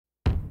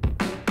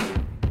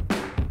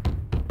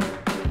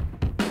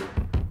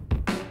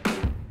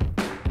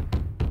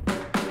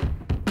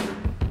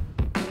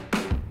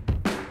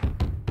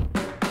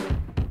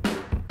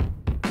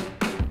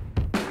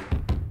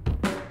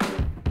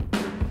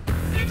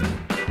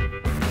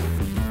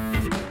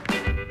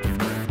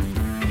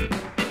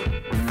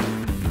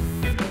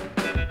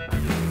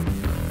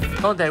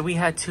Oh, that we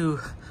had to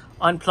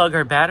unplug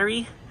our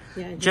battery,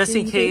 yeah, just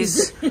in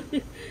case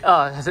the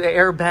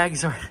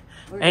airbags or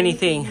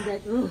anything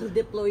that will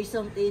deploy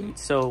something.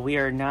 So we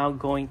are now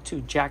going to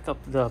jack up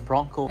the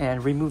Bronco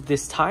and remove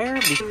this tire.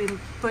 We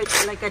put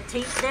like a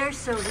tape there,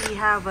 so we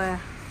have a...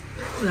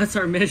 That's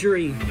our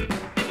measuring.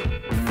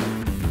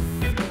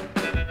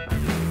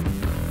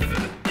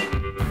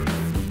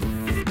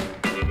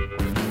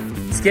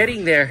 It's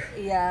getting there.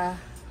 Yeah.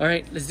 All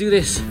right, let's do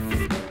this.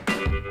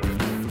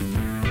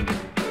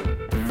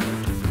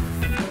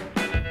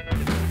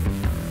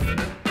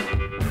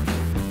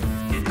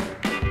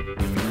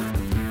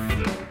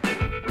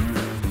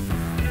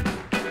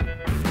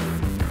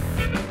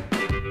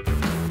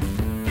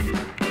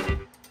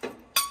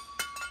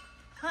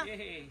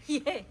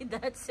 Yay,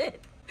 that's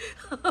it.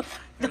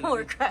 No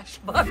more crash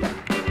bar.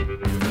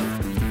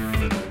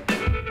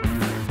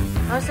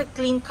 That's a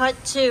clean cut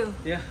too.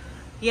 Yeah.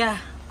 Yeah,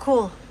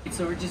 cool.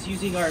 So we're just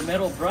using our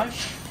metal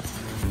brush.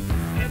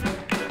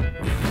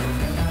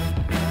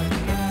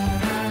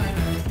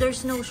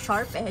 There's no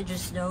sharp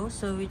edges though,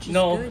 so which is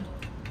No. good.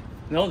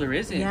 No, there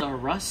isn't. Yeah. A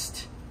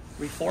rust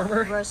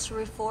reformer. Rust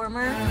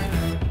reformer.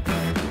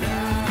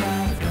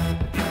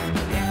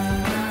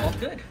 All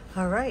good.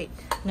 All right,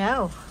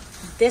 now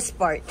this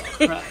part.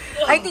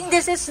 I think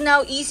this is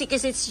now easy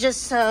because it's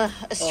just a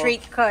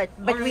straight cut,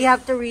 but we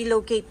have to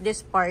relocate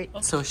this part.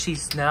 So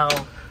she's now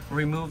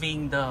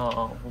removing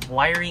the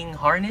wiring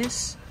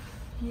harness.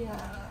 Yeah.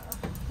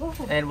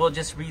 And we'll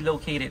just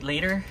relocate it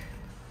later.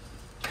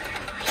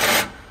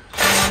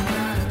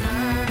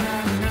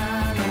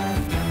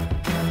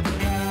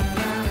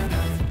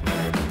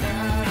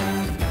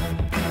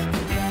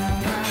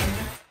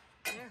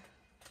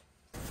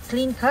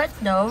 Clean cut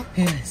though.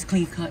 Yeah, it's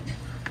clean cut.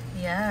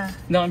 Yeah.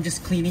 No, I'm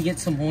just cleaning it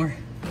some more.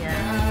 Yeah.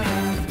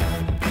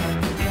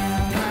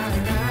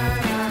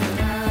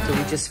 So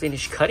we just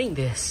finished cutting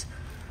this.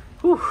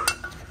 Whew.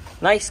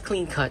 Nice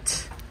clean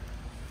cut.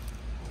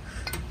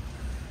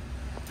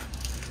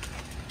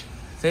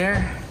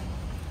 There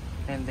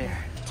and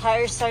there.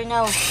 Tires are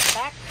now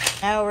back.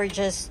 Now we're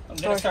just... I'm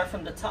gonna start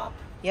from the top.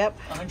 Yep.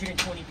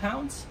 120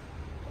 pounds.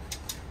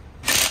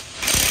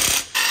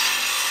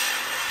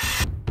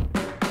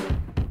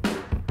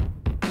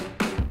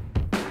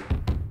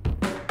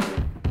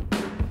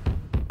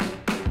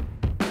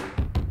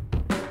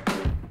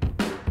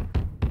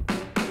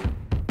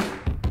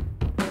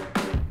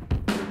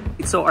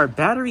 So our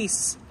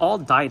batteries all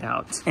died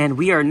out and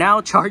we are now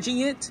charging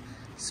it.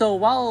 So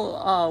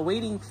while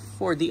waiting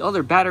for the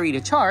other battery to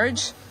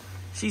charge,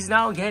 she's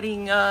now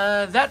getting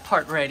that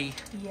part ready.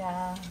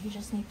 Yeah, we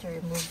just need to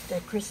remove the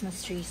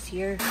Christmas trees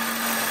here.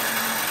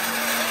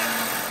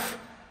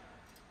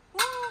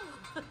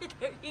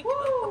 There you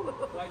go.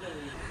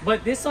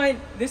 But this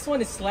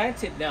one is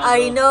slanted now.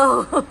 I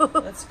know.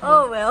 That's cool.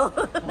 Oh well.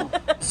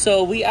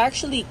 So we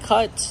actually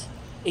cut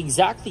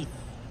exactly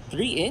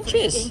 3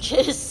 inches. 3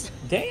 inches.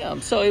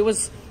 Damn. So it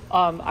was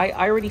I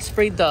already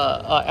sprayed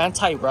the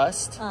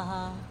anti-rust.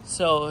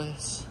 So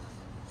it's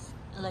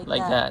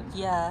like that.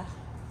 Yeah.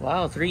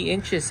 Wow, 3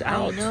 inches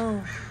out. I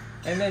know.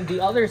 And then the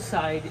other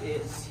side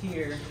is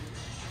here.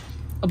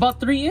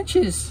 About 3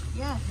 inches.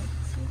 Yeah.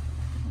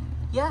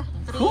 Yeah,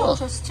 3 Cool.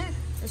 inches too.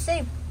 The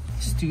same.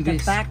 Let's do The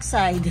this. back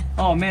side.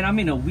 Oh man, I'm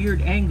in a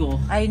weird angle.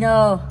 I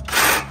know.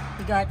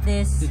 We got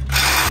this.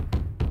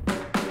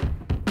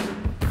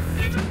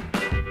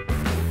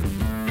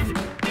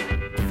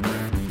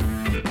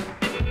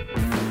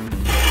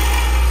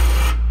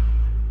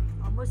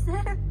 Almost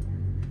there.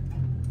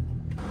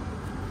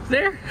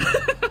 There.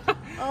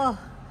 Oh,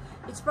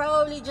 it's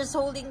probably just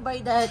holding by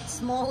that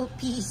small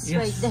piece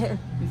right there.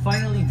 We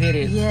finally did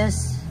it.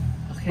 Yes.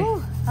 Okay.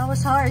 Whew, that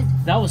was hard.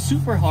 That was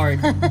super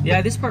hard.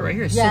 Yeah, this part right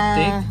here is so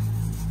thick.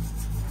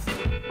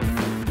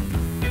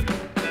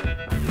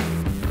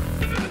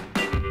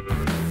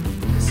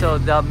 So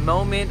the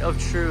moment of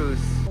truth.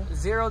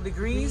 0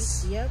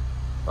 degrees. Yep.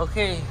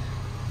 Okay.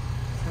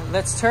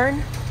 Let's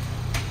turn.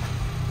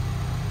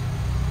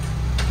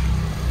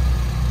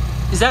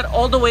 Is that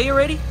all the way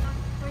already?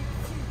 32.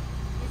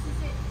 This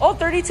is it. Oh,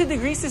 32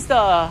 degrees is the...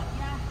 Yeah.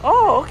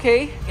 Oh,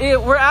 okay.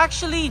 We're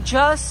actually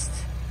just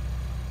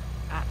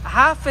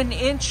half an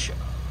inch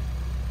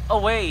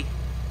away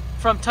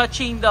from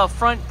touching the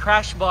front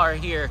crash bar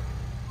here.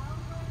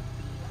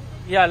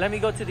 Yeah, let me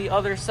go to the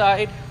other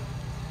side.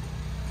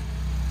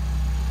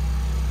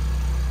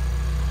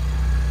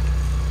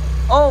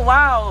 Oh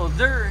wow,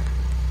 there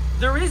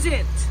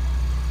isn't.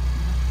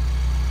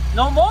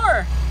 No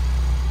more.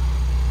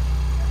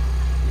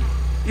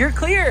 You're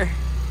clear.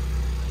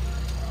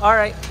 All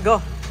right,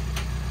 go.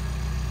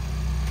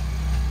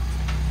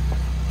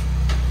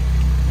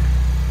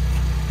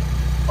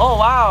 Oh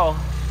wow,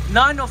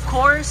 none of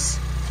course.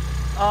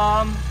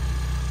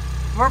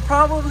 We're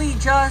probably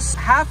just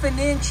half an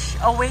inch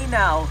away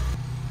now.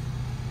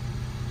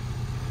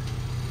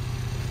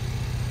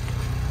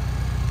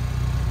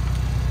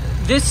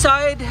 This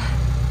side,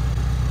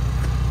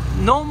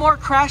 no more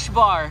crash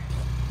bar.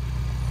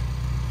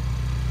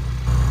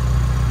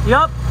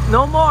 Yup,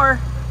 no more.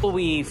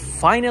 We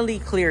finally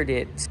cleared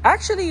it.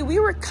 Actually, we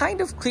were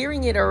kind of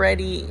clearing it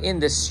already in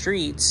the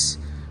streets,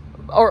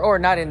 or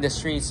not in the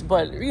streets,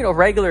 but you know,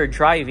 regular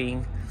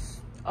driving.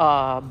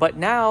 But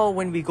now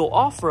when we go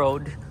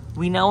off-road,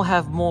 we now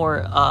have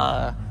more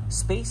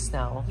space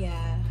now.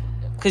 Yeah.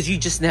 Because you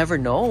just never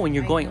know when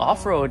you're going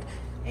off-road.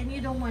 And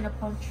you don't want to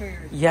puncture.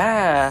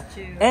 Yeah.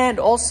 And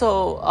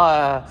also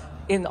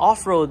in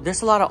off-road,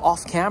 there's a lot of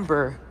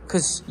off-camber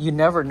because you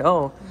never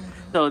know.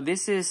 So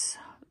this is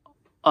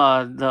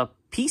the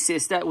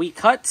pieces that we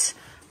cut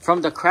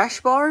from the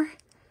crash bar.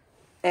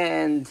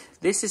 And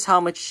this is how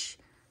much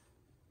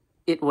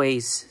it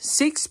weighs.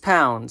 6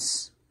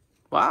 pounds.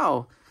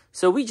 Wow.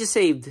 So we just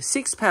saved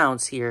 6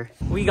 pounds here.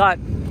 We got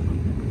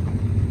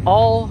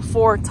all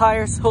 4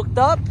 tires hooked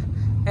up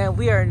and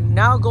we are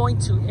now going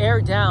to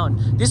air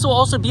down. This will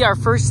also be our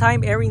first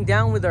time airing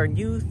down with our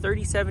new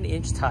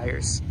 37-inch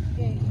tires.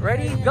 Okay.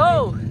 Ready?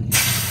 Go!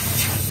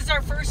 This is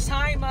our first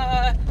time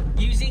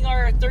using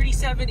our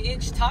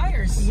 37-inch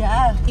tires.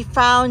 Yeah. We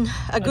found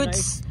a good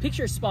nice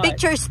picture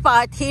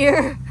spot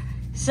here.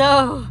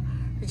 So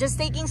we're just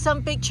taking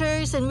some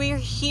pictures and we're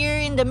here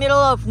in the middle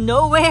of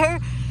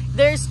nowhere.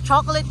 There's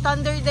Chocolate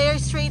Thunder there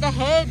straight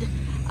ahead.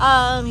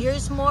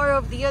 Here's more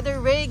of the other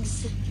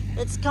rigs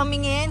that's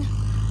coming in.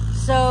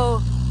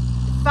 So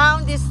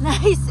found this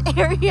nice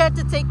area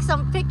to take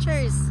some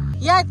pictures.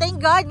 Yeah, thank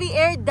God we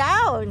aired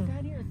down.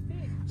 Sand here is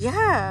thick.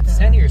 Yeah.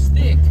 Sand here is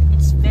thick.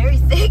 It's very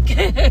thick.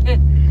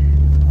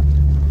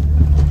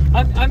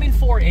 I'm in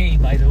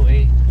 4A, by the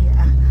way.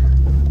 Yeah.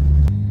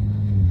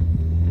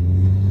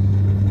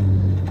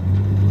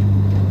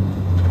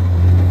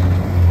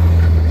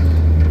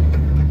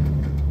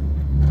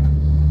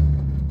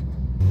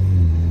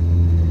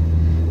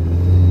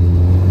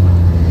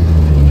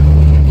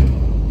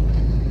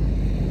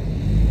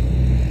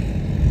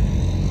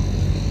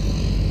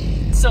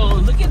 So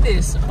look at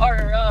this.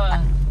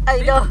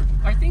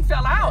 Our thing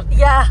fell out.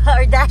 Yeah,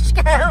 our dash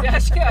cam.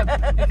 Dash cam.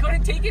 I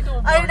couldn't take it no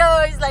more. I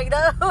know. It's like,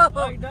 no.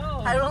 I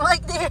know. I don't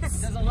like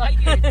this. Doesn't like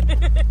it.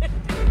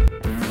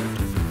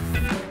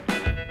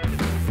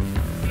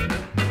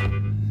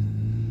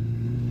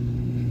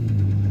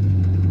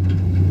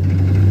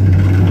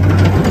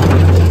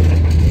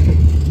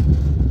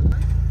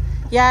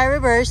 Yeah,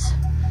 reverse.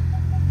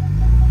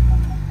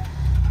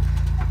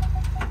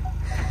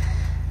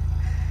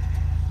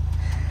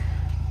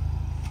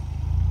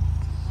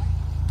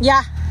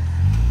 Yeah.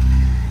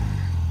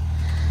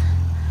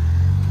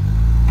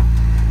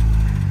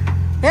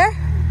 There.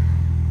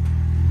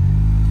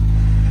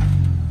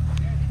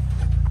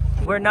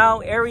 We're now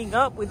airing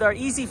up with our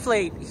Easy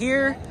Flate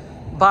here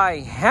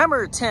by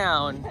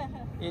Hammertown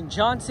in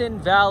Johnson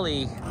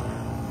Valley.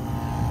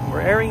 We're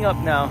airing up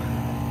now.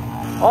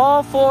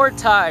 All 4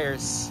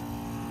 tires.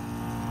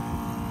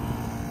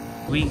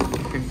 We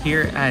are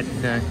here at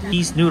the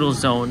East Noodle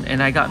Zone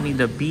and I got me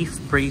the beef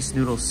braised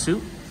noodle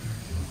soup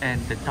and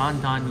the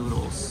Don Don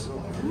noodles.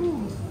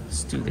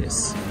 Let's do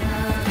this.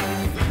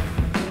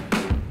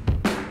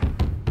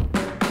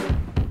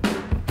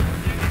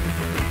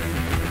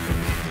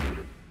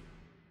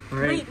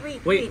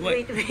 Wait.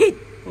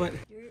 What?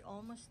 You're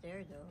almost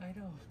there though. I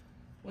know.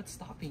 What's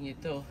stopping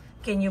it though?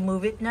 Can you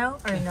move it now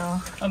or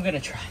no? I'm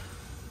gonna try.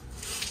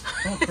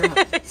 Oh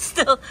crap.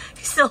 Still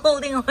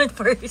holding on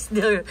for his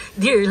dear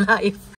life.